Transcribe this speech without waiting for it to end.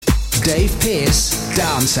Dave Pearce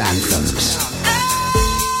Dance Anthems.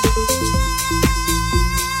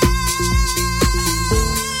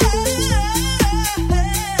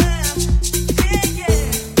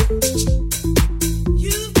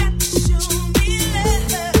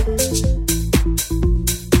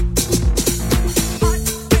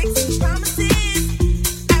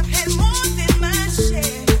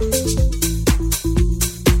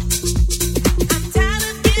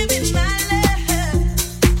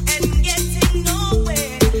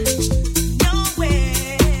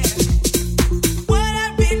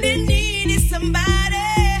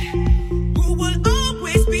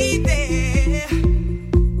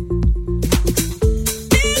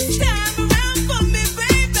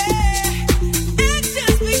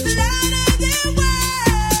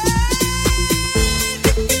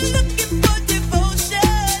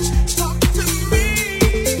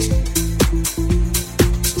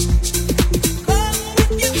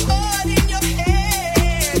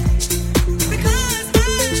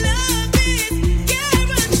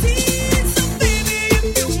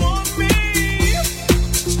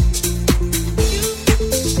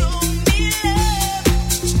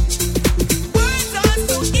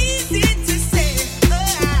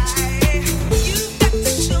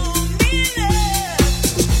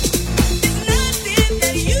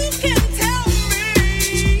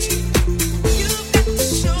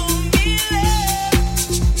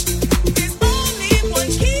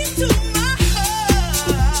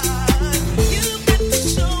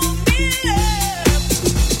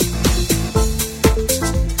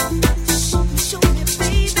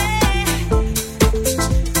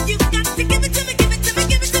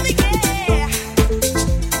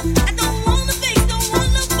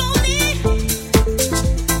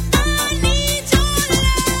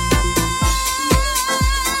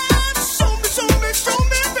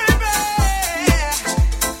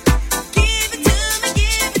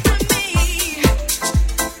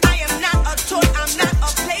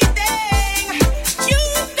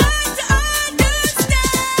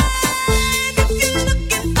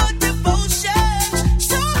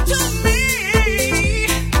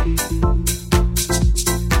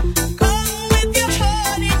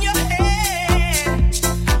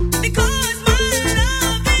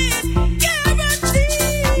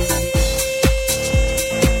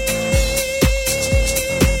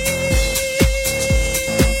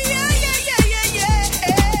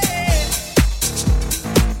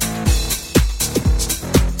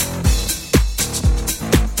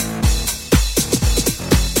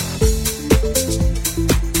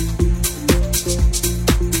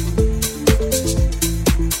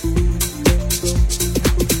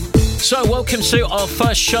 Welcome to our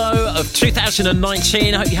first show of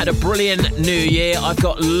 2019. I hope you had a brilliant new year. I've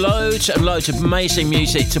got loads and loads of amazing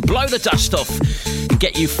music to blow the dust off and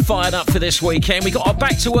get you fired up for this weekend. We got our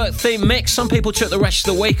back to work theme mix. Some people took the rest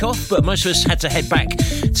of the week off, but most of us had to head back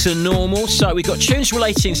to normal. So we got tunes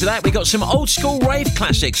relating to that. We got some old school rave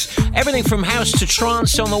classics. Everything from house to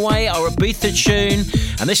trance on the way, our Ibiza tune.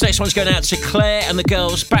 And this next one's going out to Claire and the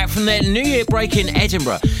girls back from their New Year break in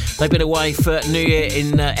Edinburgh. They've been away for New Year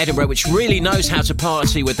in Edinburgh, which really knows how to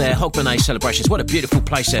party with their Hogmanay celebrations. What a beautiful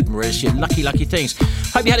place Edinburgh is. You lucky, lucky things.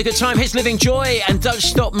 Hope you had a good time. Here's Living Joy and Don't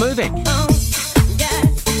Stop Moving. Right.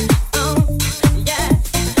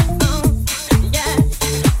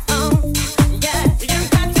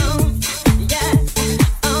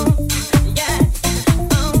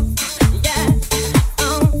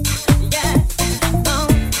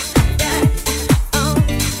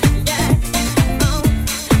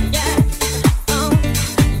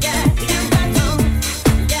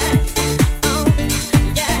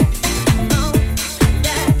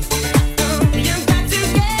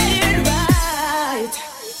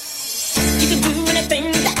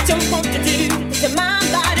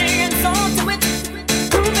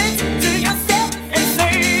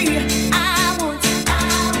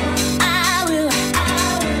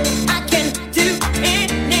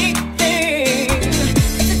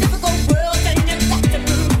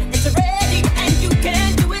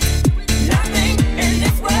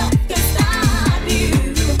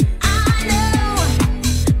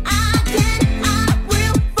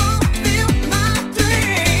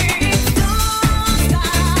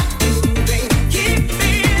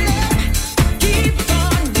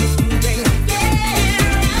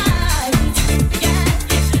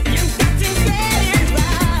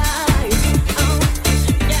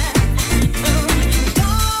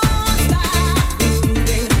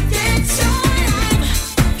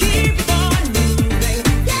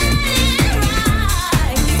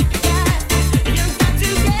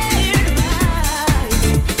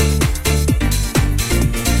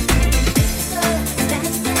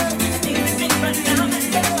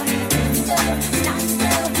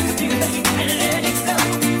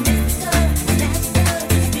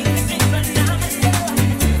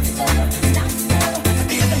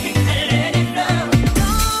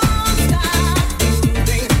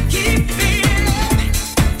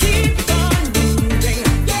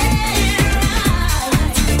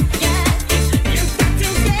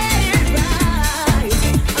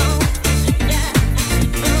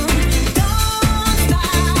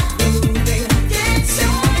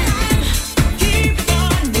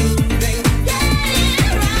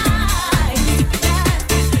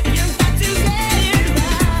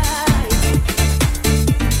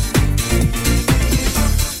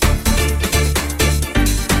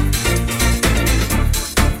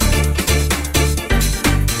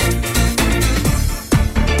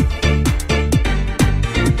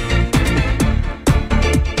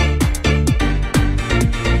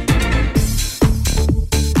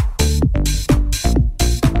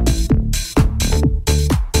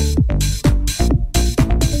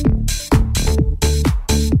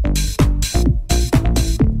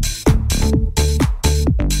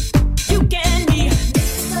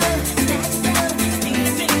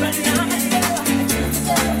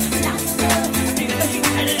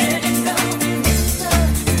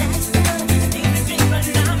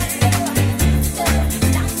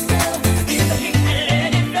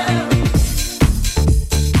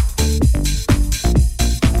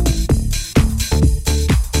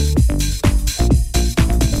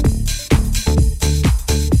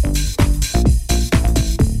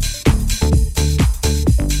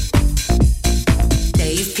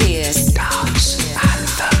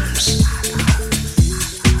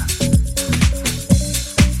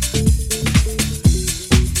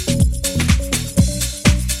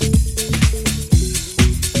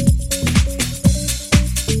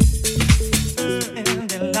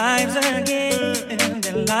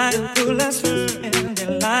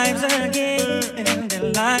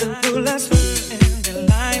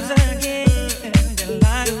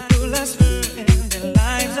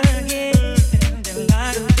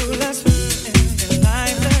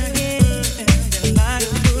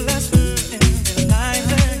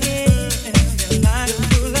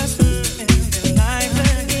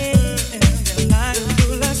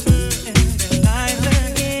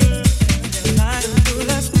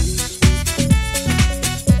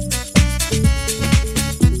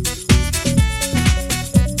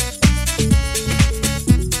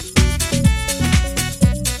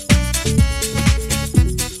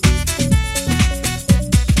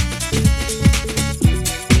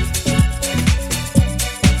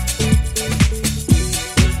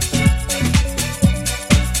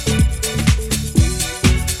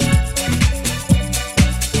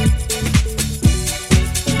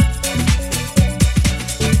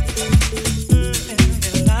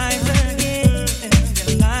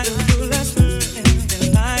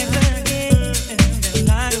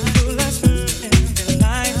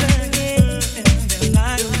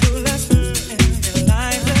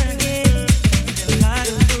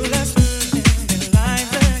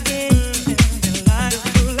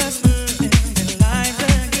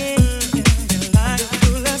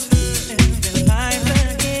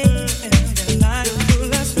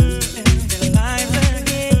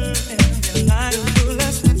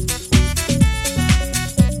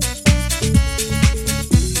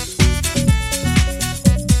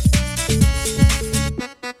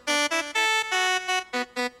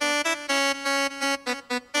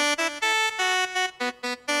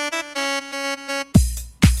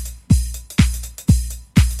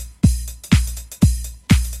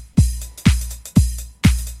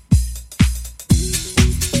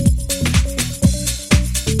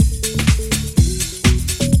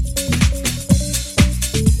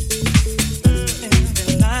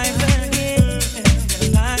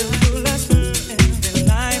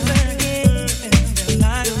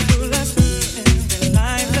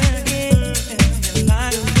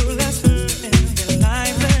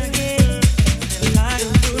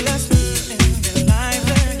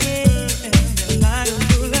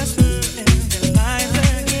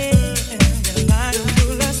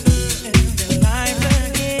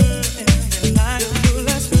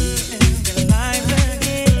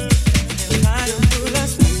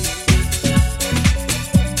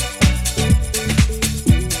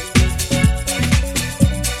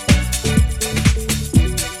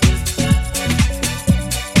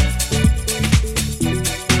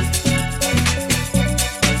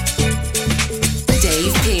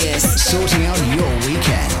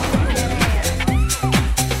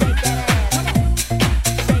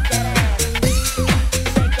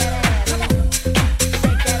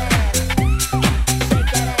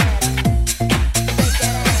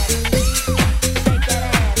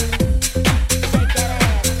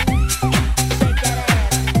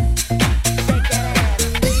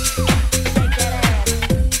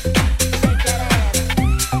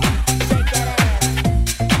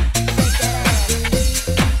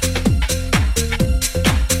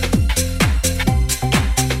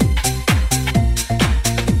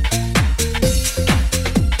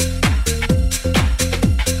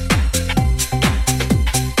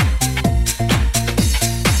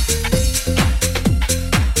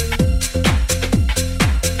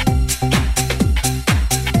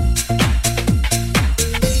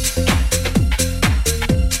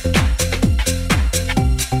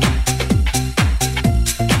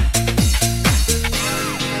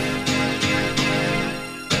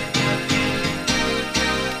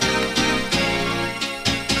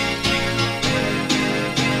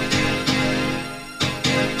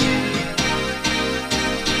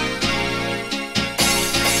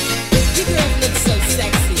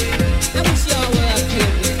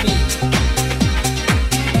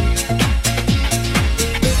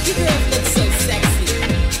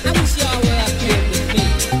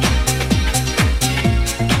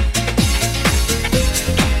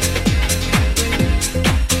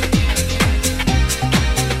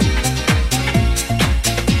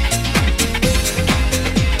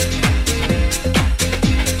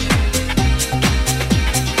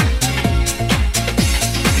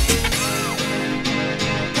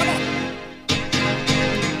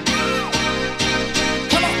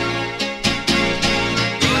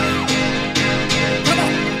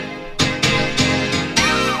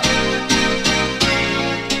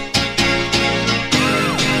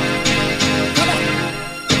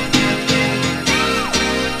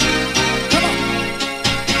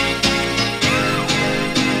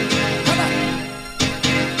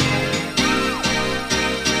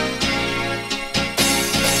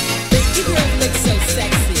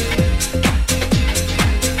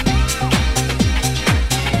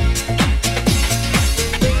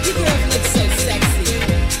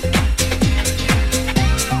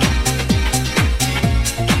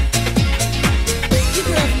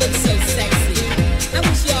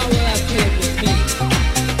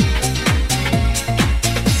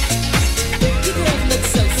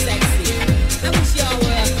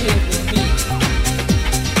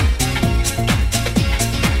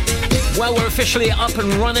 officially up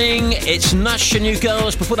and running. It's Nush and New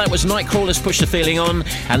Girls. Before that was Nightcrawlers, Push the Feeling On,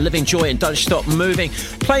 and Living Joy and Don't Stop Moving.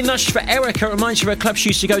 Play Nush for Erica. It reminds you of a club she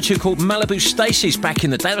used to go to called Malibu Stacey's back in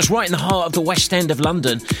the day. That was right in the heart of the West End of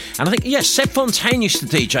London. And I think, yes, Seb Fontaine used to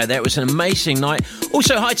DJ there. It was an amazing night.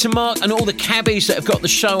 Also, hi to Mark and all the cabbies that have got the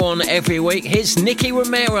show on every week. Here's Nicky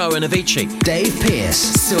Romero and Avicii. Dave Pearce.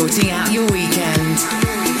 Sorting out your weekend.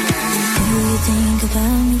 Do you think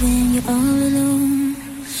about me when you're all alone?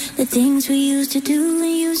 The things we used to do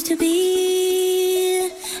and used to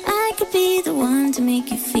be. I could be the one to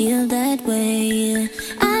make you feel that way.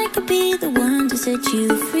 I could be the one to set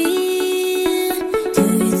you free. Do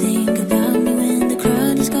you think about me when the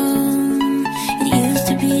crowd is gone? It used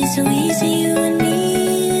to be so easy, you and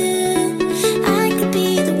me. I could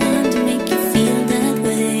be the one to make you feel that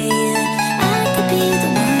way. I could be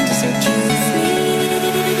the one to set you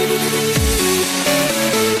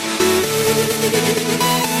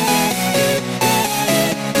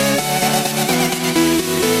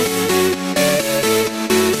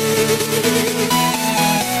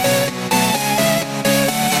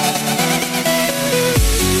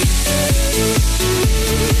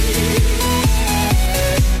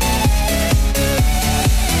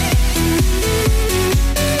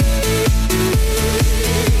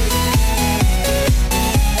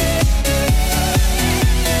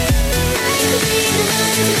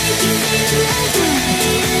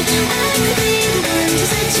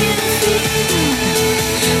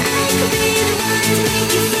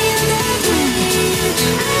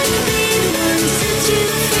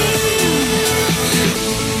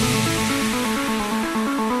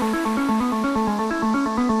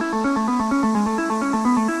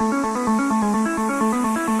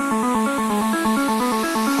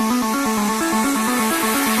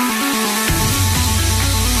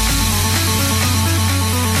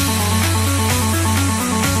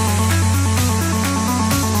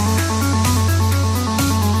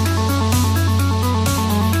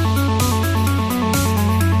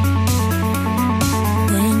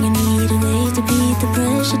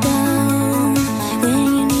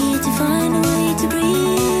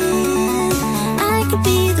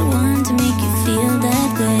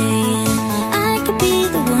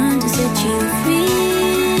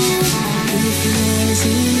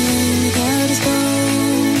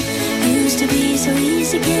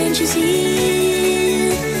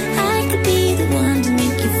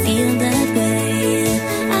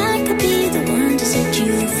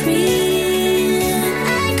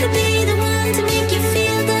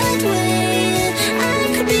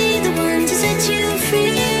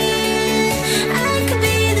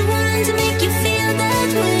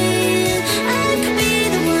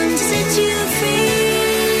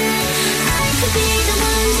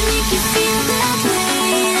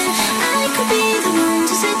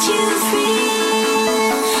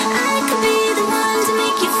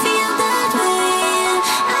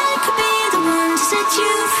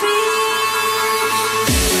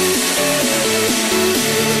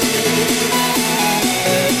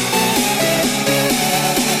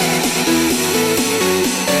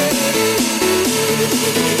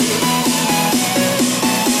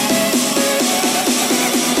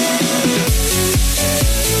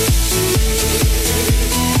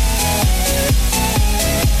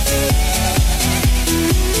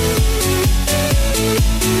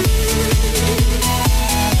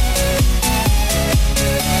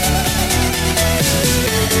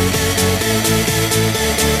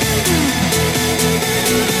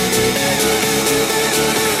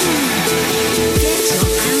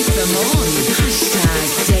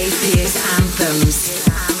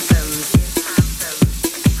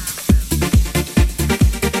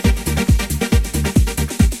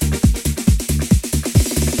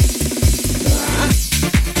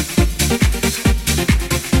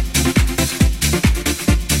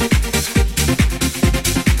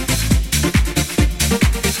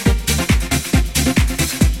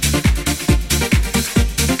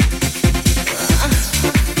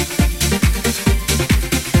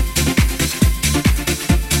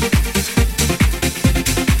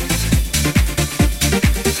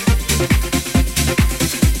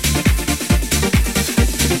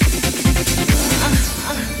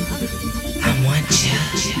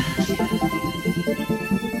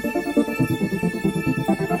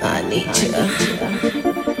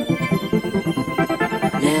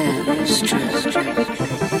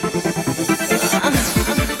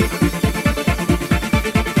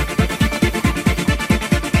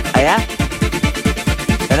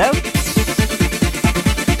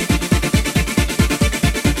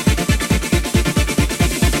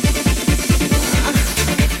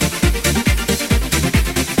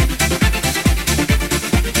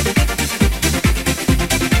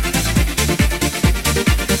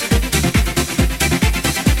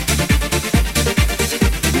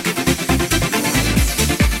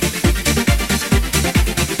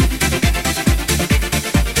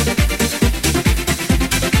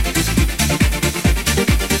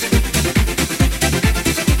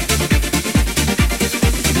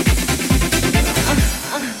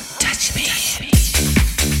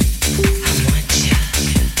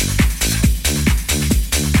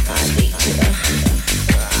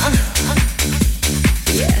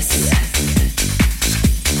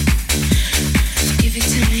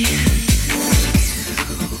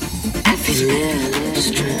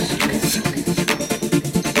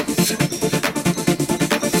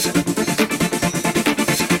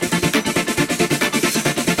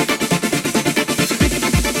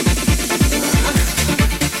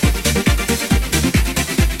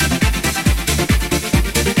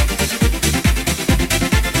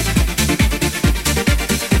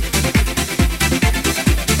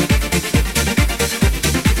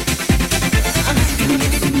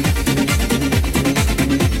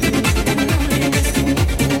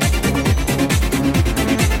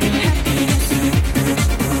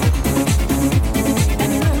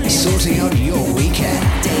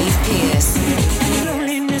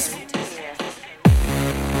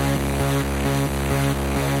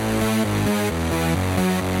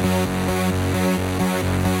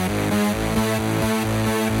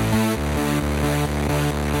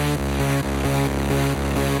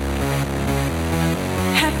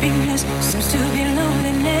Happiness seems to be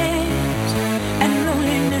loneliness, and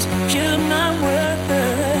loneliness killed my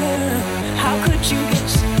world. How could you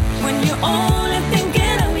guess when you're only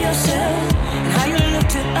thinking of yourself and how you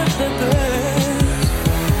looked at other birds?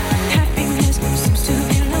 Happiness seems to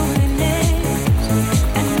be loneliness,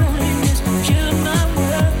 and loneliness killed my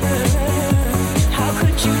world. How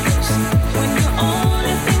could you guess when you're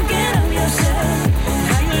only thinking of yourself and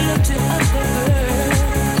how you looked at other birds?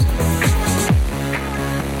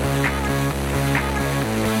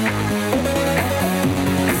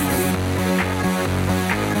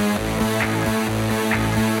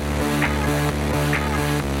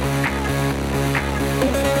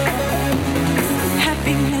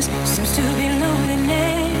 Happiness seems to be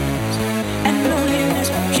loneliness, and loneliness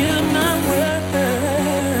killed my world.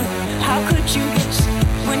 How could you guess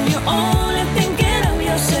when you're only thinking of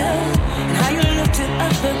yourself and how you looked at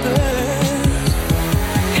other birds?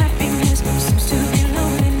 Happiness seems to be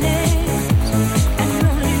loneliness, and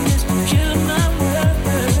loneliness killed my world.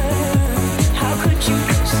 How could you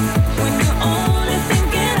guess when you're only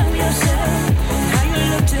thinking of yourself and how you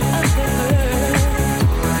looked at other birds?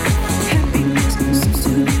 Happiness seems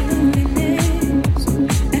to be loneliness,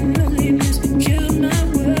 and loneliness killed my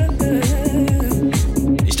world.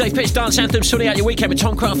 It's Dave Pearce, Dance Anthems, sorting out your weekend with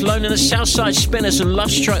Tom Craft, Loneliness, Southside Spinners and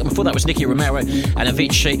Love Struck. Before that was Nicky Romero and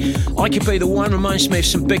Avicii. I Could Be The One reminds me of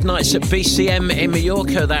some big nights at BCM in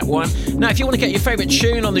Mallorca, that one. Now, if you want to get your favourite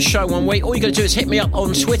tune on the show one week, all you got to do is hit me up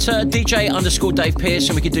on Twitter, DJ_Dave Pearce,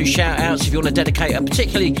 and we can do shout-outs if you want to dedicate a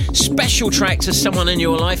particularly special track to someone in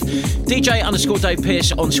your life. DJ_Dave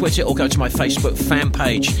Pearce on Twitter, or go to my Facebook fan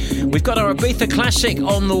page. We've got our Ibiza classic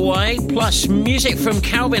on the way, plus music from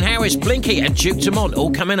Calvin Harris, Blinky and Duke Dumont,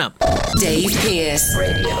 all coming up. Dave Pearce.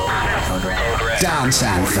 Dance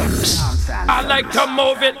Anthems. I like to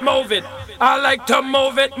move it, move it. I like to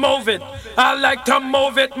move it, move it. I like to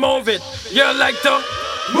move it, move it. You like to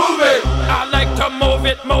move it. I like to move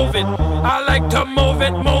it, move it. I like to move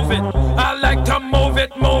it, move it. I like to move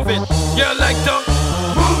it, move it. You like to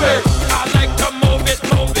move it. I like to move it,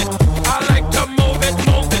 move it. I like to move it,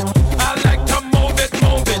 move it. I like to move it,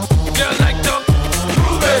 move it. You like to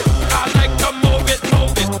move it. I like to move it,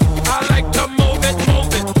 move it. I like to move it,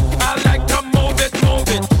 move it. I like to move it, move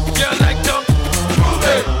it. You like to move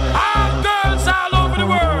it. All girls all over the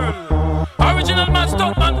world. Original man,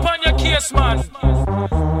 stop man, pon your case, man.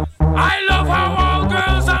 I love how all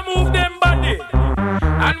girls are move them body.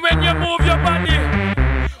 And when you move your body,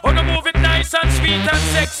 oh, you move it nice and sweet and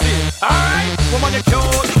sexy. Alright, woman, you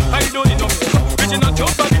cute. I don't need no makeup. Original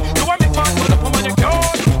cute body. You want me fast, but woman, you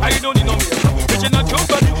cute. I don't need no makeup. Original cute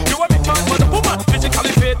body. You want me fast, but woman,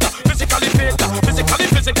 physically fit, physically fit, physically.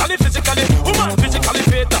 Woman, physically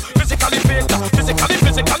fit, physically fit,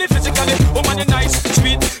 physically. Woman, you nice,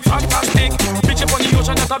 sweet, fantastic. Bitch up on the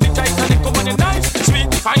ocean, that's a big Titanic. Woman, you nice,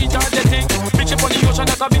 sweet, fine, energetic. Bitch up on the ocean,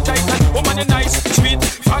 that's a big Titanic. Woman, you nice, sweet,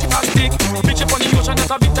 fantastic. Bitch up on the ocean,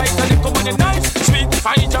 that's a big Titanic. Woman, you nice, sweet,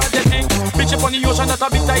 fine, energetic. Bitch up on the ocean, that's a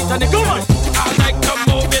big Titanic. Come on, I like to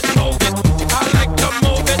move it, move it. I like to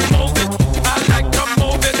move it, move it. I like to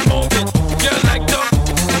move it, move it. You like to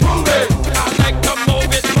move it. I like to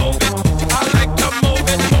move it, move it. I like to move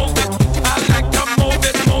it, move it. I like to move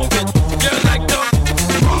it, move it. You like to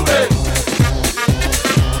move it.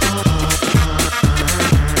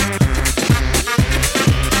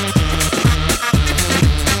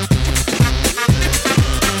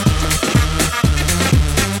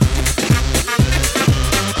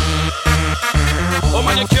 Oh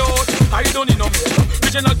man, you cute. I don't need no makeup.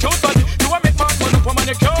 Original cute body. You want make man man up. Oh man,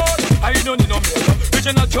 you cute. I don't need no makeup.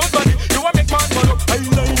 Original cute body. You want make man man up.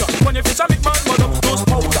 Eyeliner. When you face a make man man up. Nose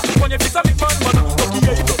powder. When you face a make man man up. Lucky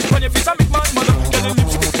eyebrow. When you face a make man man up. Get a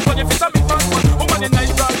lipstick. When you face a make man man up. Oh man, you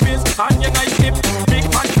nice broad face and you nice lip. Make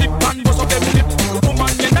man flip and bust up them lip. Oh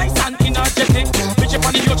man, you nice and energetic. Bitch up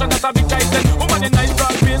on the ocean, that's a big Titan. Oh man, you nice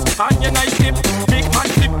broad face and you nice lip. Make man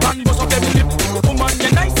flip and bust up them lip. Oh man,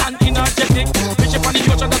 you nice and energetic. Bitch up on the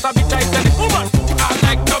ocean, that's a big Titan. Oh man, I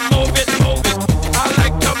like to move it, move it. I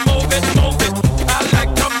like to move it, move it. I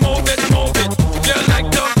like to move it, move it. You like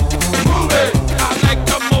to move it. I like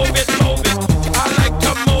to move it, move it. I like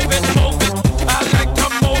to move it, move it. I like to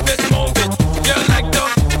move it, move it. You like to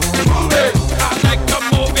move it. I like to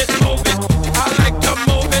move it, move it. I like to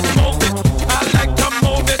move it, move it. I like to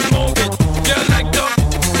move it, move it. You like to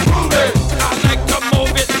move it. I like to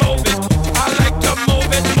move it, move it. I like to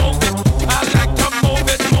move it, move it. I like to move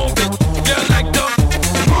it, move it.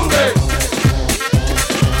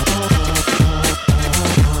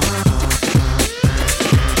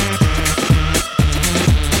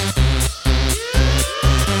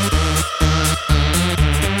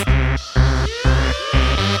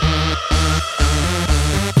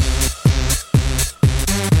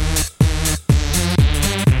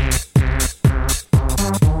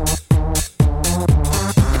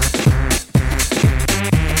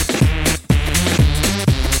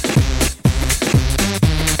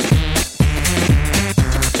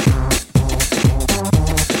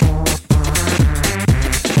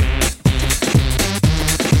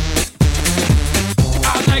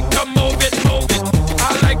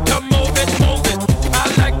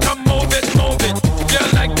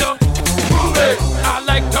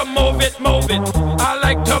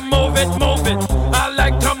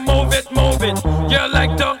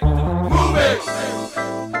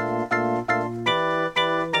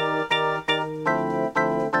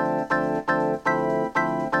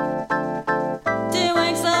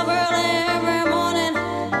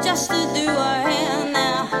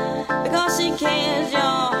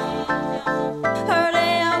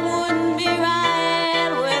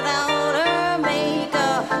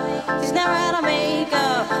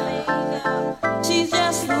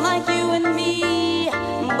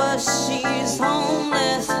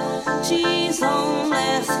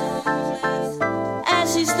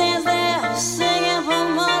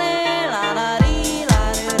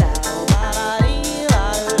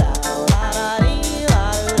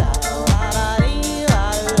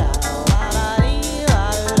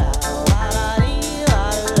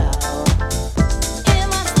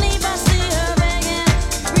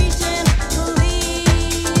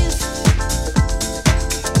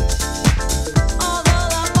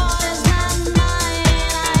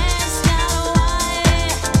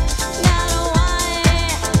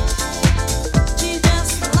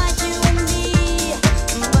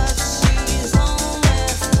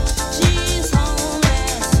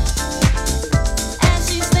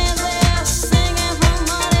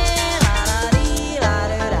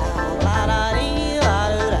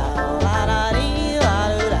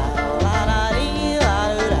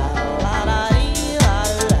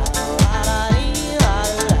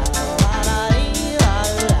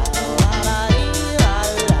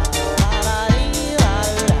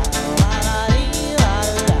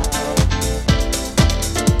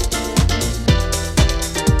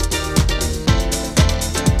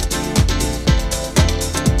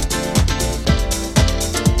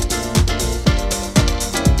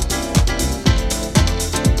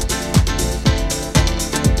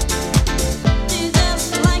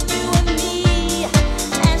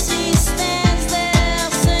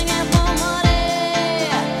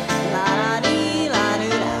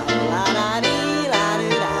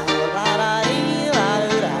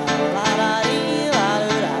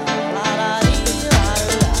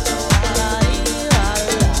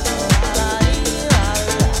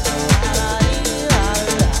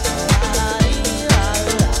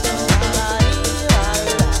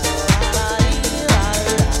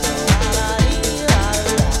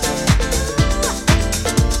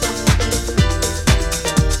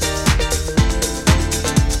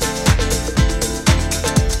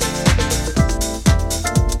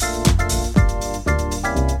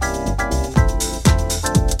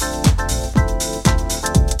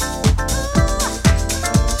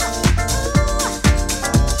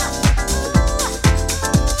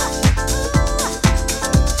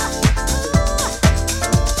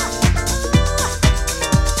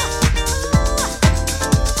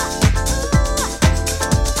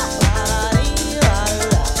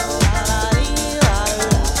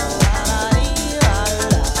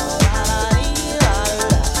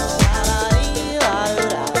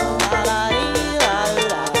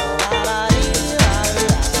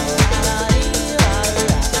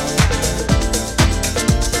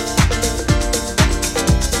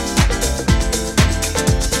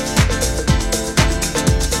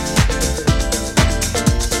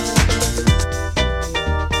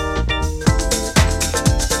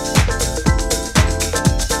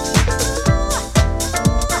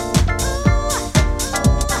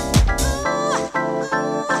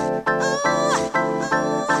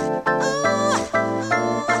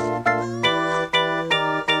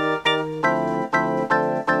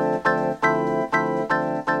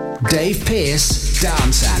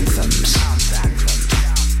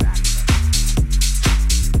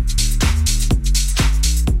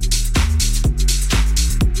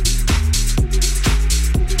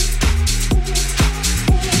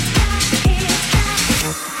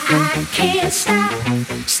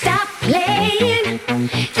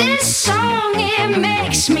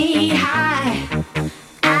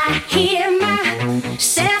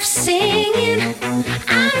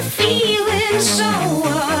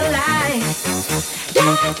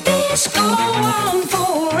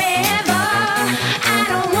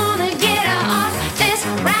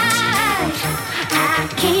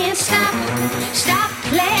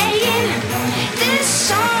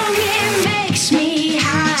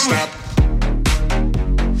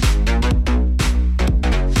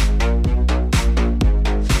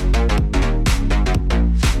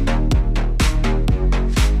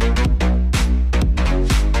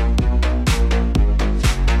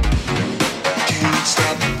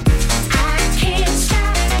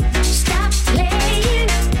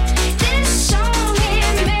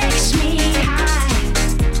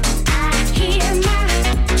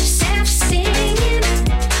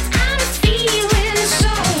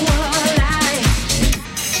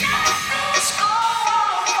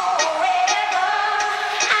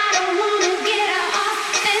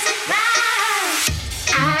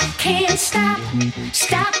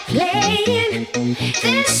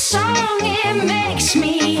 song, it makes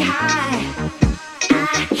me high.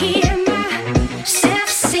 I hear myself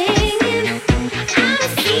singing. I'm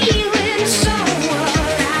feeling so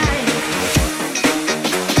alive.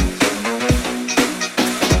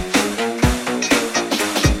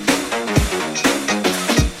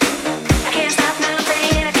 I can't stop now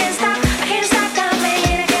playing. I can't stop. I can't stop now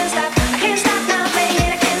playing. I can't stop. I can't stop now playing.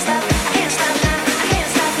 I can't stop. I can't stop now. I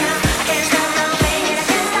can't stop now. I can't stop now playing. I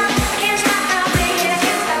can't stop. I can't stop now playing. I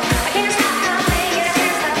can't stop. I can't stop now playing. I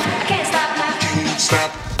can't stop. I can't stop now.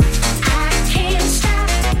 Stop. I can't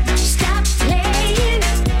stop playing.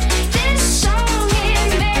 This song, it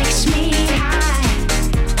makes me high.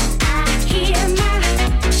 I hear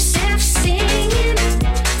myself singing.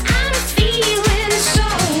 I'm feeling so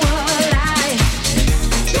alive.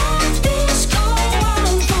 Let this go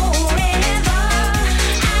on forever.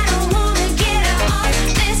 I don't wanna get off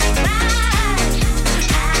this ride.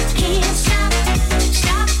 I can't stop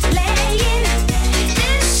playing.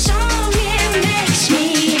 This song, it makes me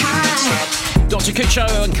high. Dr. Kucho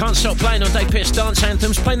and Can't Stop Playing on Dave Pearce Dance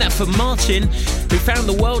Anthems. Playing that for Martin, who found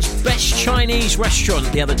the world's best Chinese restaurant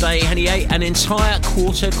the other day, and he ate an entire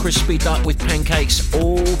quarter crispy duck with pancakes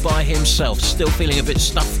all by himself. Still feeling a bit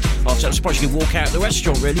stuffed after. I'm surprised you could walk out of the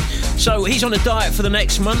restaurant, really. So he's on a diet for the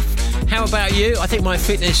next month. How about you? I think my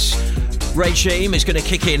fitness regime is going to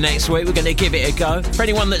kick in next week. We're going to give it a go. For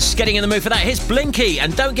anyone that's getting in the mood for that, here's Blinky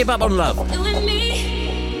and Don't Give Up on Love. You and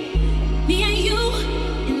me and you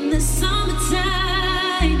in the summertime.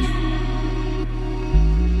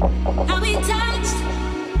 How we touched,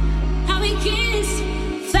 how we kissed,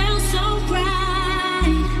 felt so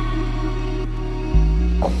right.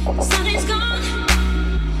 Sun is gone,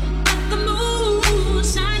 but the moon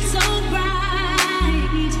shines so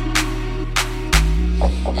bright.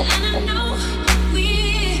 And I know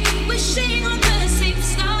we're wishing on the same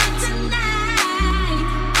star tonight.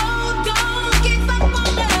 Oh, don't give up on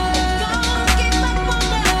love. Don't give up on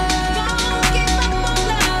love. Don't give up on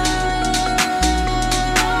love.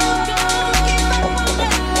 Oh, don't give up on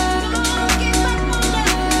love. Don't give up on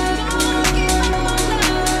love. Don't give up on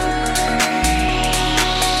love.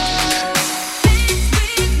 Dance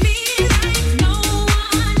with me like no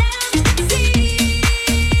one else can see.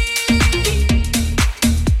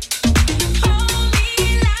 Hold me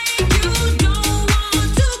like you don't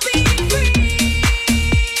want to be free.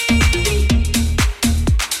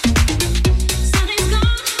 Sun is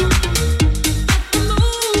gone, but the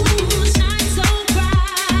moon shines so bright.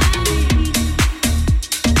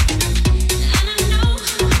 And I know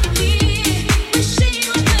we're wishing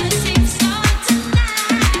on the same star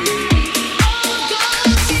tonight. Oh,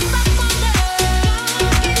 don't give up on love.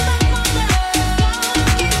 Don't give up on love. Don't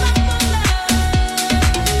give up on love.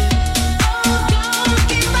 Oh, don't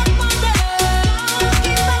give up on love. Don't give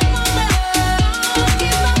up on love. Don't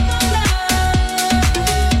give up on love.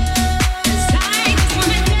 'Cause I just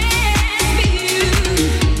wanna dance with you.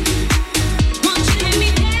 Want you to let me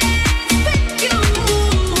dance with you.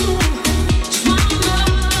 Just one more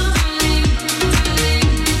time,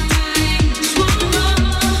 just one more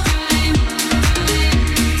time,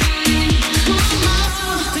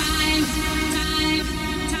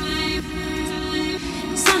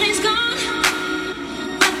 Sun is gone,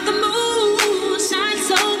 but the moon shines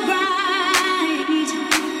so bright.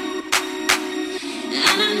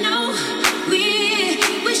 And I know we're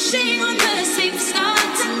wishing on the same star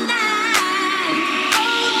tonight.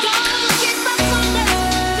 Oh, don't give up on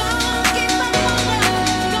love. Don't give up on love.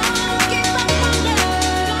 Don't give up on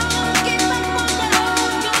love. Don't give up on love.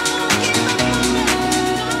 Don't give up on love.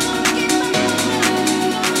 Don't give up on love.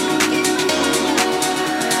 Don't give up on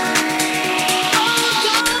love. Oh,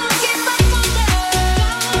 don't give up on love.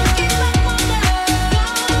 Don't give up on love. Don't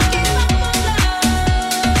give up on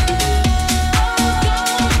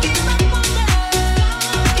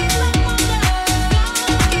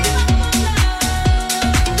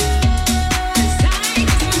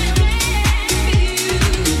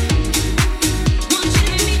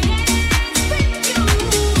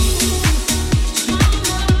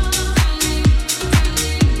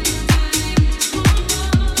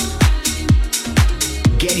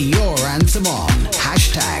Get your anthem on.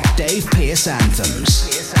 Hashtag Dave Pearce Anthems.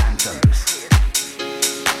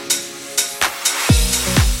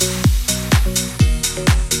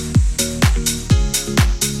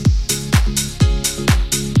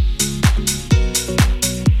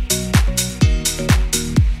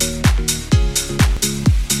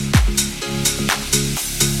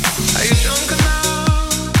 Are you drunk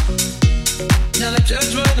enough? Now to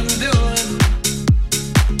judge what I'm doing.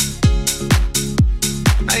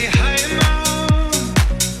 Are you high enough?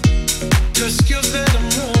 Just skills that I'm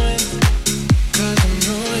ruined. 'Cause I'm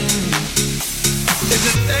ruined.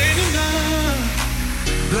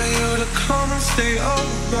 stay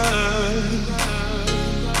over.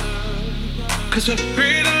 'Cause we're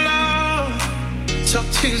free to love, so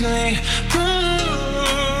tease me.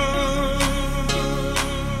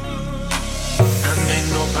 I made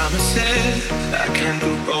no promises, I can't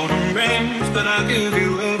do golden rings, but I'll give you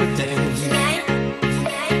everything.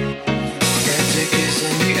 Yeah, tickets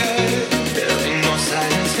in the air, there ain't no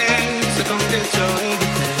silence here, so come get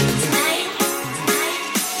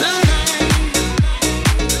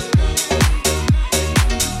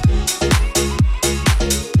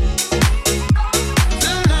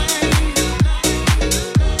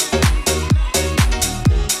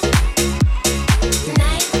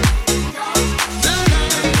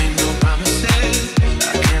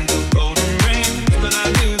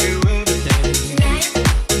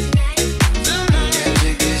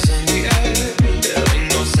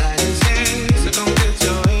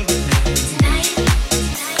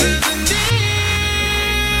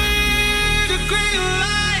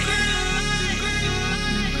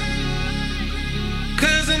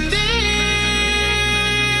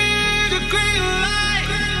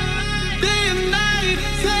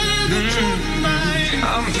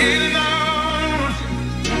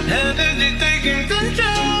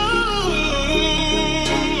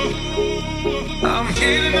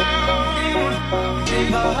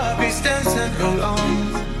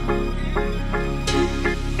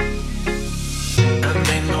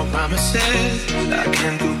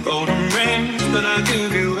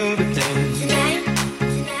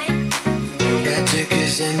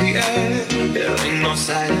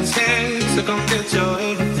your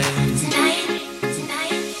everything.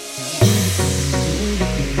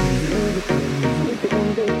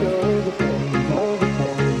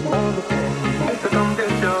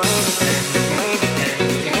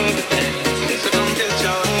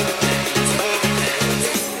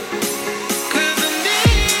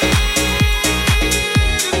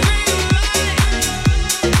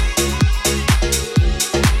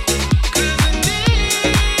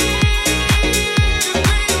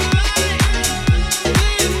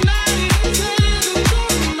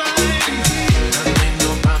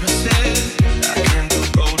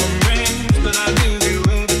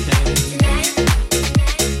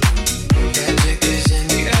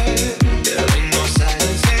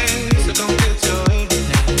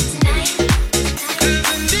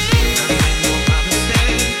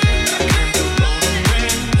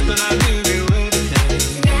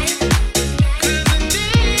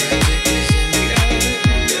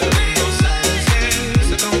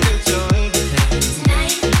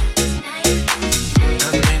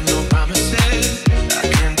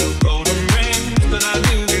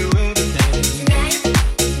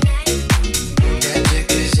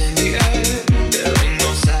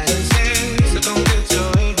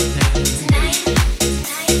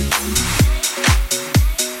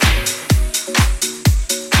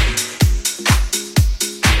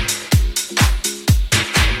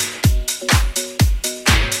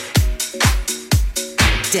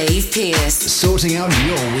 Dave Pearce. Sorting out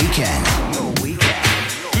your weekend.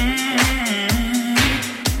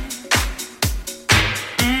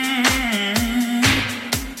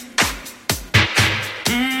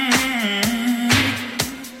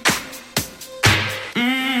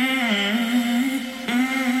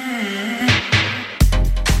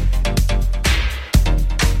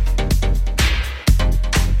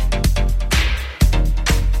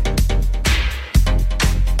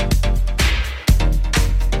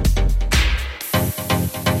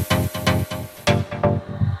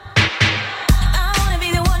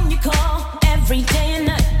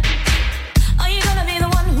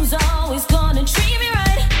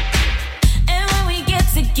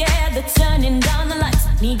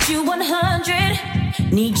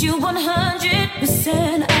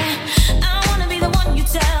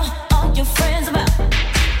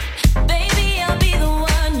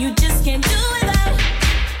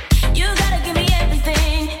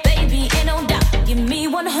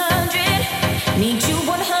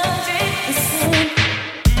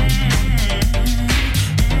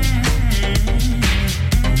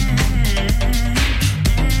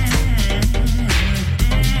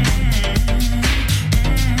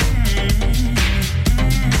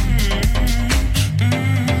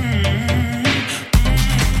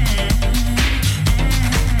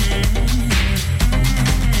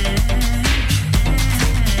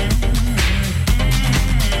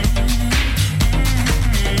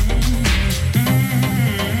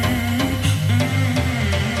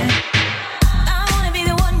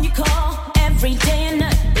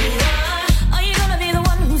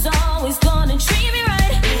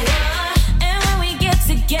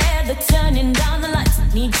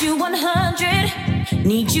 100,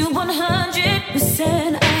 need you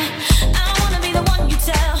 100%. I wanna be the one you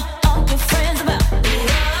tell all your friends about.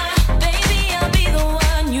 Baby, I'll be the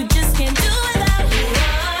one you just can't do without.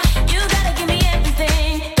 You gotta give me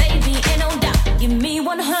everything, baby, ain't no doubt. Give me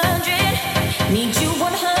 100, need you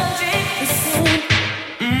 100%.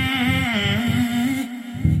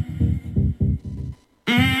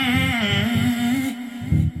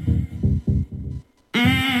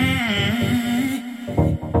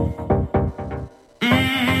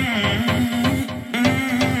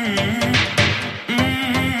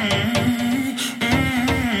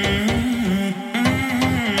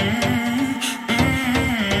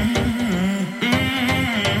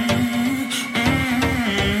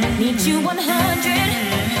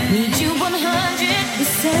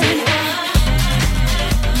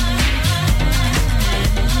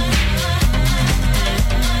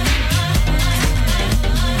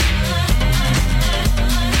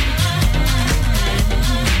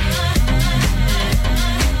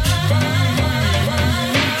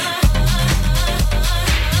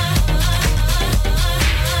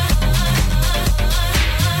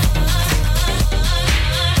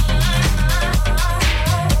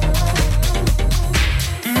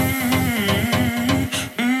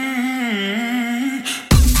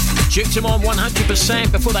 Them on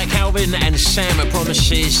 100%. Before that, Calvin and Sam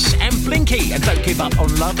Promises and Blinky and Don't Give Up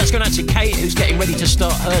on Love. That's going out to Kate, who's getting ready to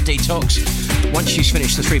start her detox. Once she's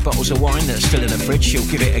finished the 3 bottles of wine that's still in the fridge, she'll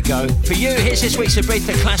give it a go. For you, here's this week's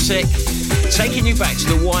Ibiza classic, taking you back to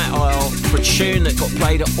the White Isle for a tune that got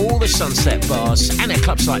played at all the Sunset bars and at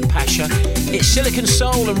clubs like Pasha. It's Silicon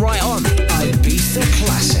Soul and Right On. Ibiza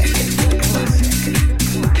classic.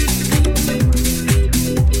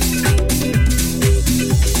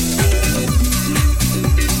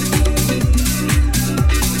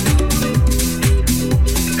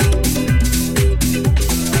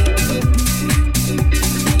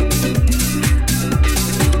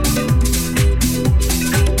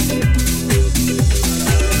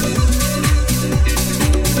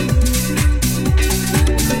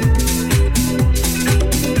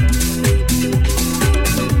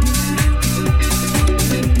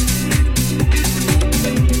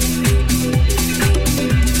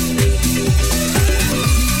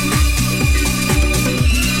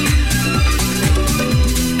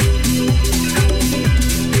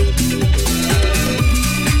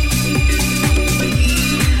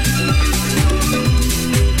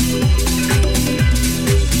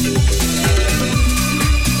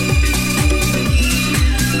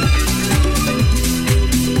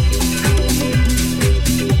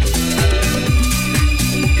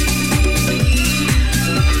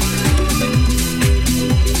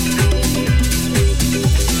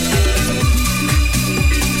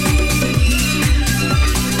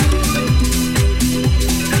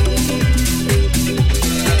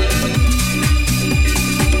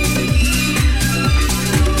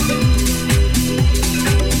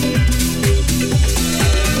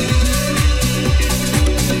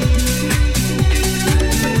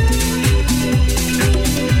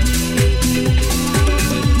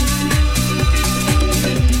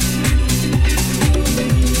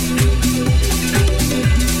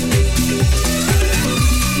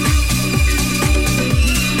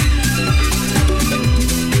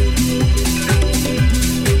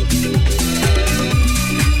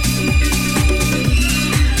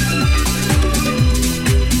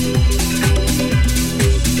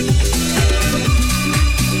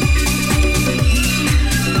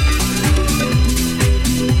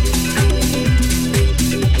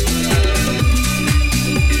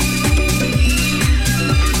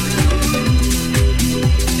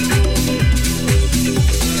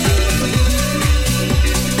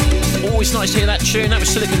 Nice to hear that tune. That was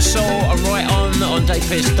Silicon Soul and Right On Dave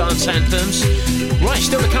Pearce Dance Anthems. Right,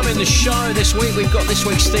 still to come in the show this week, we've got this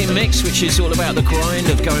week's theme mix, which is all about the grind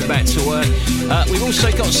of going back to work. We've also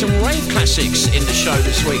got some rave classics in the show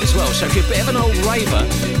this week as well, so if you're a bit of an old raver,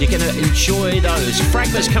 you're going to enjoy those.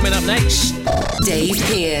 Fragments coming up next. Dave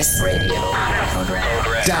Pearce.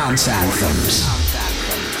 Dance Anthems.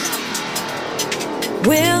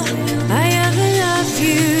 Will I ever love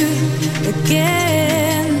you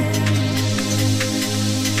again?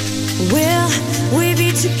 Will we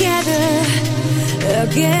be together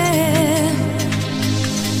again?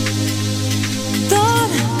 Thought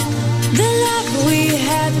the love we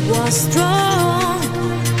had was strong.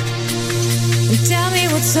 Tell me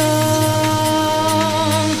what's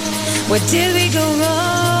wrong. Where did we go wrong?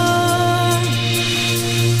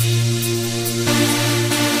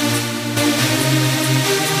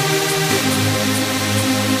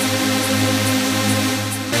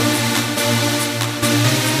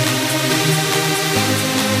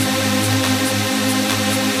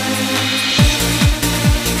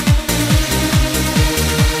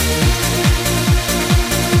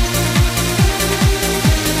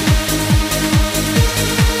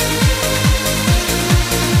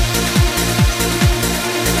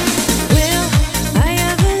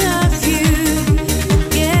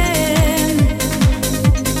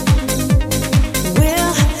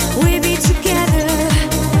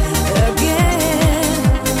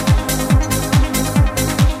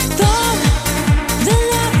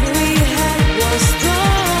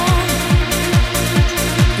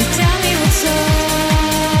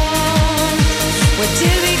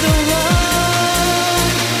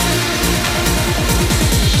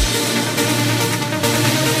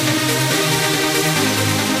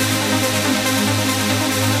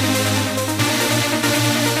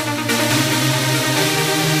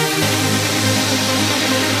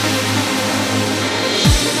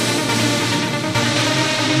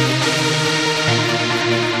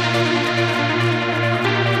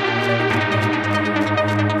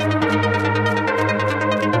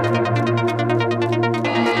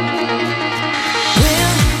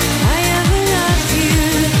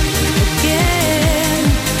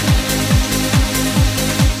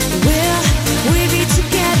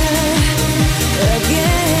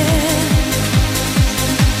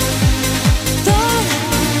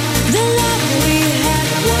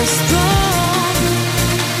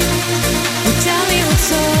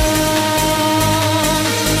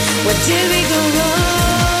 did we go wrong?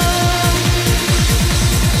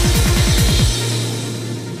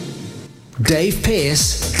 Dave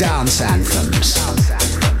Pearce Dance Anthems.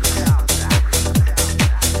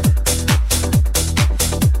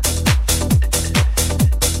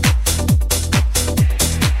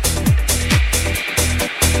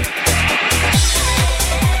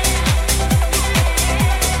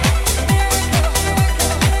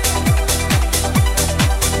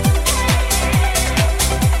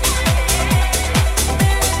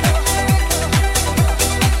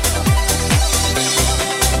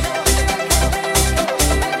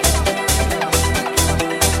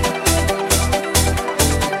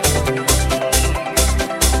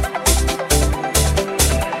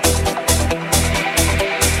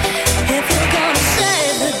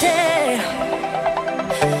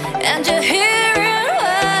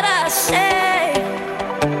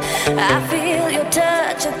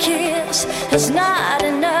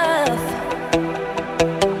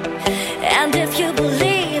 Through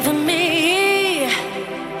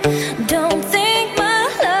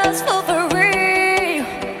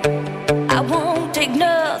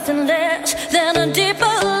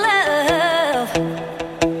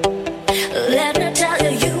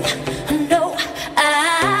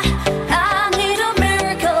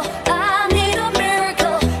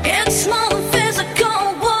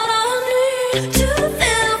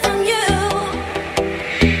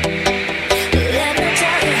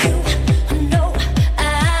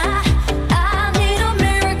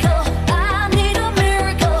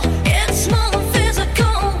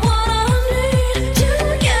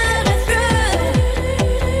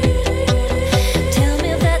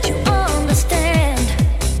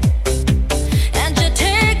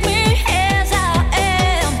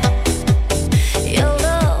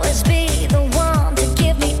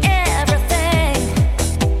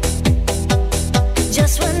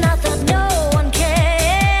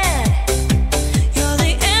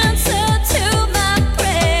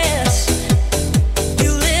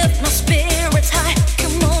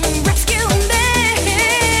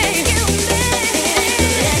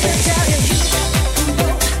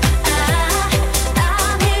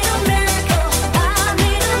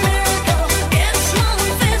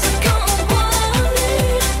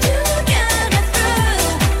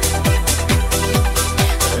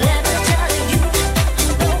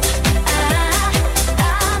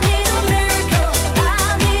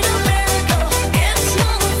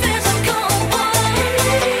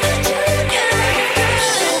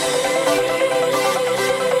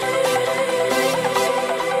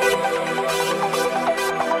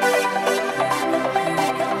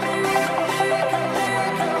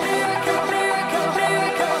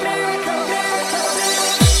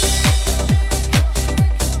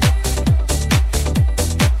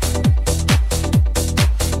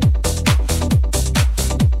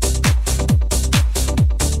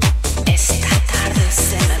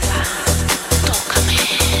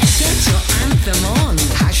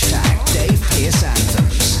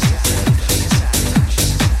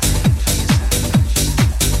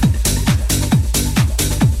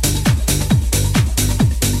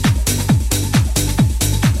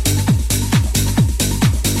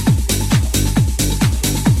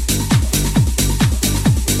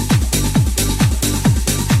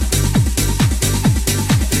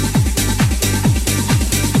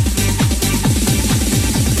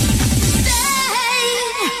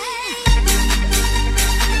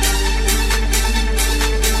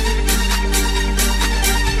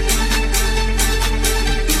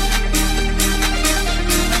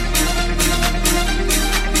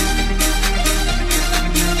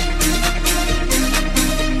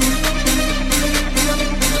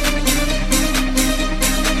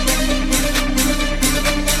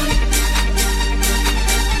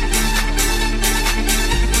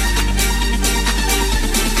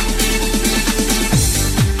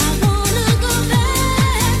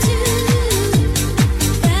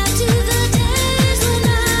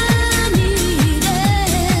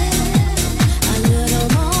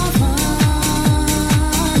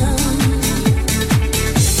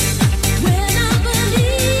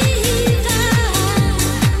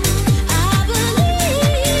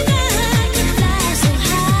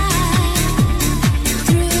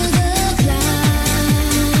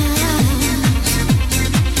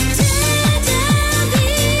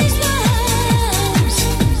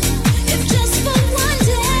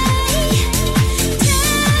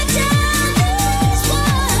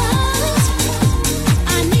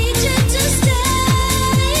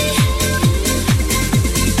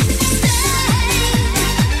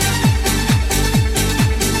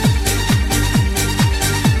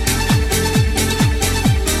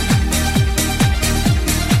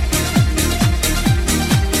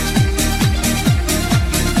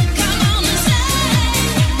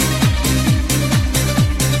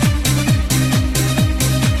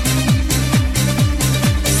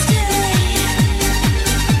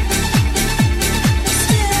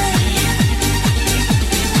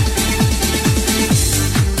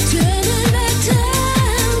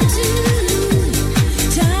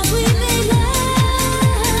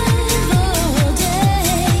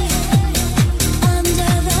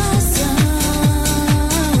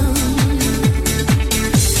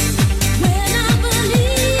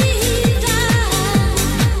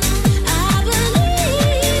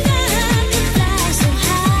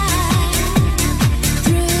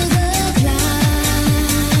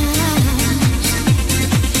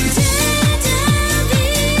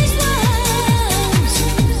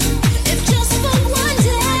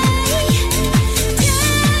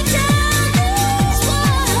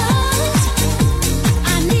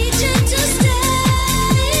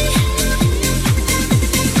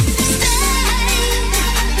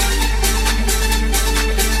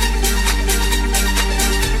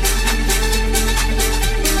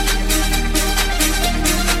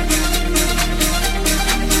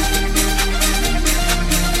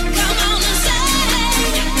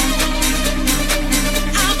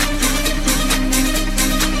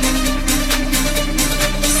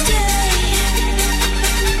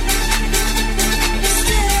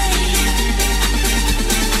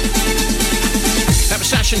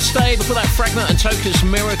for that Fragment and Toka's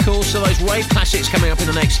Miracle. So those rave classics coming up in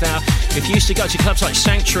the next hour. If you used to go to clubs like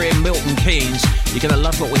Sanctuary and Milton Keynes, you're going to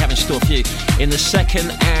love what we have in store for you in the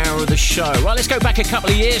second hour of the show. Right, let's go back a couple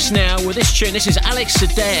of years now with this tune. This is Alex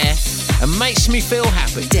Adair and Makes Me Feel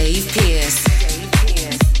Happy. Dave Pearce.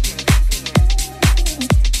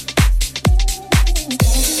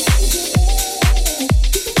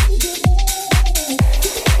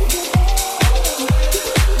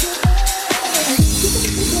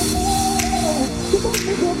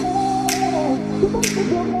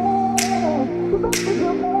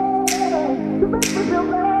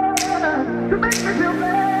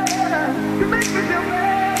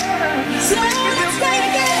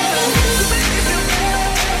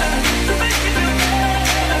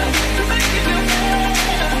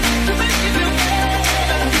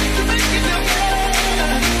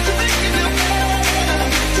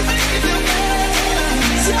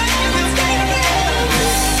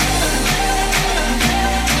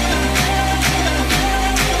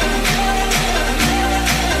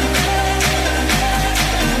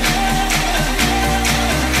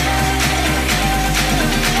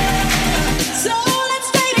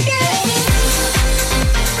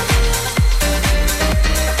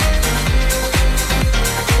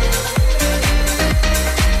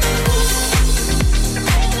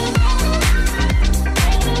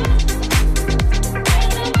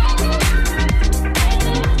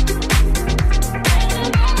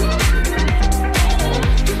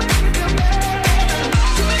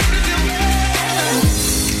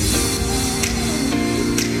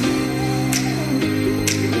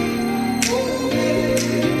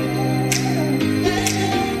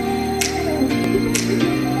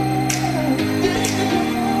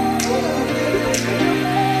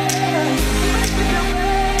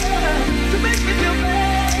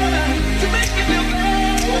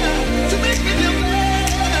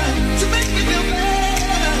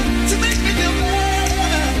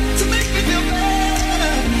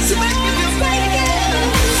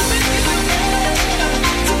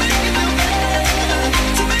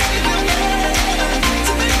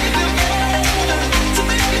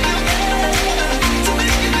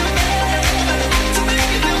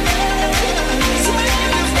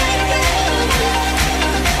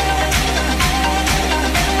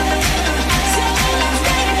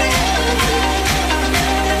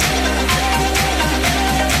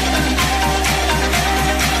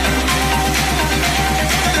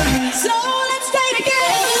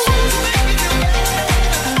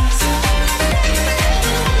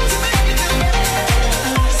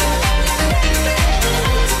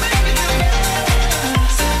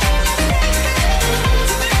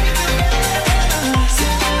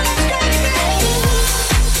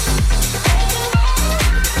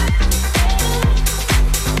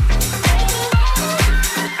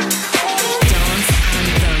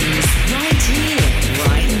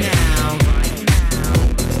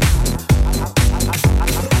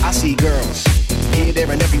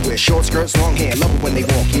 skirts, long hair, love it when they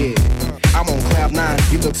walk, yeah. I'm on cloud nine,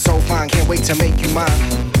 you look so fine, can't wait to make you mine.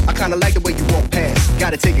 I kinda like the way you walk past,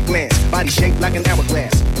 gotta take a glance, body shaped like an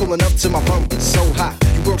hourglass. Pulling up to my bumper, so hot,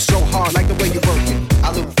 you work so hard, like the way you work it.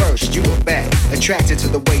 I look first, you look back, attracted to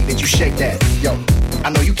the way that you shake that. Yo, I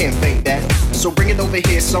know you can't fake that, so bring it over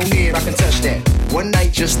here so near I can touch that. One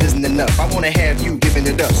night just isn't enough, I wanna have you giving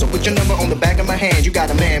it up. So put your number on the back of my hand, you got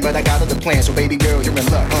a man, but I got other plans. So baby girl, you're in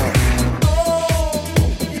luck,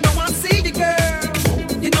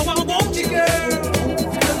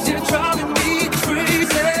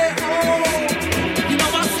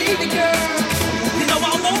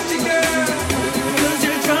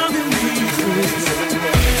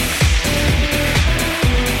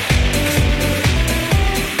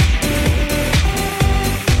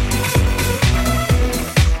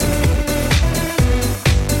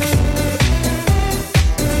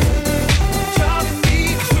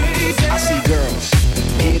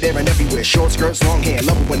 short skirts, long hair,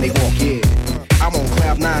 love it when they walk, yeah. I'm on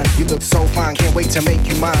cloud nine, you look so fine, can't wait to make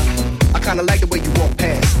you mine. I kinda like the way you walk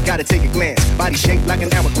past, gotta take a glance, body shaped like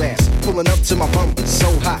an hourglass. Pulling up to my bumper, so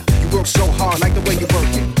hot, you work so hard, like the way you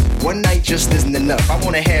work it. One night just isn't enough, I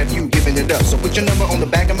wanna have you giving it up. So put your number on the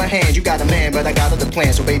back of my hand, you got a man, but I got other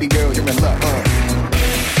plans. So baby girl, you're in luck,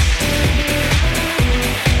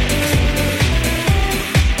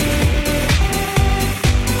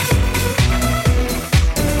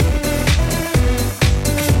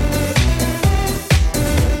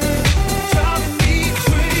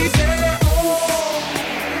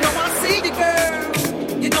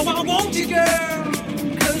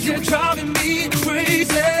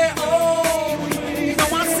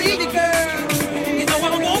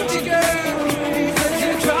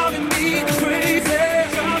 Driving me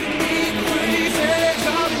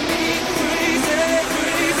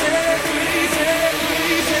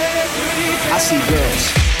see girls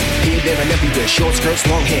here, there, and everywhere. Short skirts,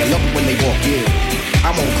 long hair, love it when they walk, yeah.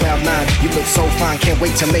 I'm on cloud 9, you look so fine, can't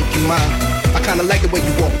wait to make you mine. I kinda like the way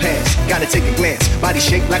you walk past, gotta take a glance. Body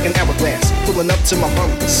shaped like an hourglass, pulling up to my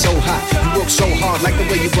bump, so hot. You work so hard, like the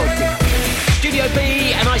way you work it. Studio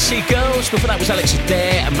B and I See Girls. Before that was Alex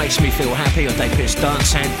Adair and Makes Me Feel Happy on Dave Pearce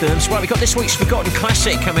Dance Anthems. Right, we've got this week's Forgotten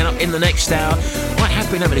Classic coming up in the next hour. I have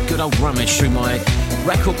been having a good old rummage through my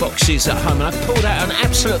record boxes at home, and I've pulled out an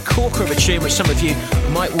absolute corker of a tune which some of you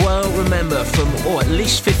might well remember from, at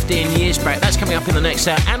least 15 years back. That's coming up in the next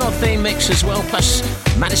hour, and our theme mix as well, plus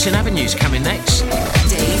Madison Avenue's coming next.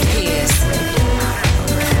 Dave